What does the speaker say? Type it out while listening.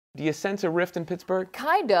Do you sense a rift in Pittsburgh?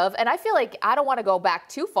 Kind of. And I feel like I don't want to go back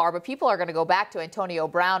too far, but people are going to go back to Antonio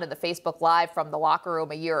Brown and the Facebook Live from the locker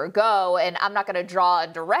room a year ago. And I'm not going to draw a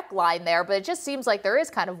direct line there, but it just seems like there is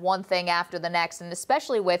kind of one thing after the next. And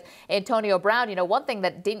especially with Antonio Brown, you know, one thing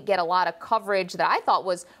that didn't get a lot of coverage that I thought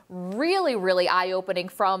was really, really eye-opening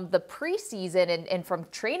from the preseason and from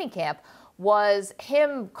training camp was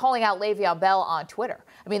him calling out Le'Veon Bell on Twitter.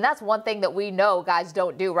 I mean, that's one thing that we know guys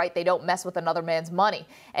don't do, right? They don't mess with another man's money.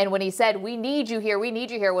 And when he said, we need you here when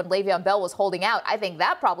Le'Veon Bell was holding out, I think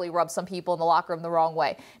that probably rubbed some people in the locker room the wrong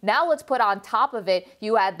way. Now let's put on top of it,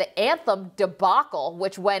 you had the anthem debacle,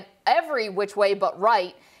 which went every which way but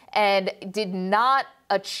right, and did not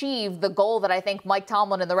achieve the goal that I think Mike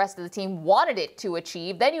Tomlin and the rest of the team wanted it to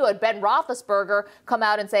achieve. Then you had Ben Roethlisberger come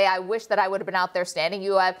out and say, I wish that I would have been out there standing.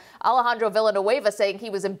 You have Alejandro Villanueva saying he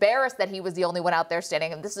was embarrassed that he was the only one out there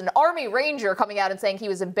standing. And this is an Army Ranger coming out and saying he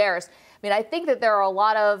was embarrassed. I mean, I think that there are a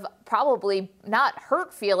lot of probably not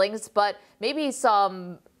hurt feelings, but maybe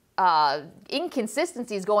some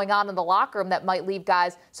inconsistencies going on in the locker room that might leave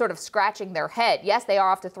guys sort of scratching their head. Yes, they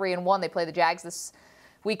are off to 3-1. They play the Jags this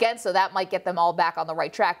weekend, so that might get them all back on the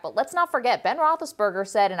right track. But let's not forget, Ben Roethlisberger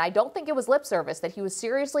said, and I don't think it was lip service, that he was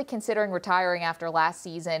seriously considering retiring after last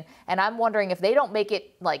season. And I'm wondering if they don't make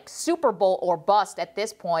it like Super Bowl or bust at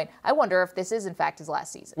this point, I wonder if this is in fact his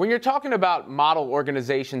last season. When you're talking about model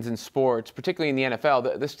organizations in sports, particularly in the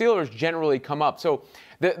NFL, the Steelers generally come up. So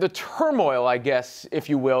the turmoil, I guess, if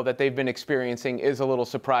you will, that they've been experiencing is a little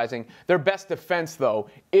surprising. Their best defense,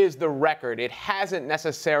 though, is the record. It hasn't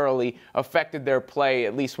necessarily affected their play,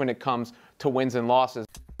 at least when it comes to wins and losses.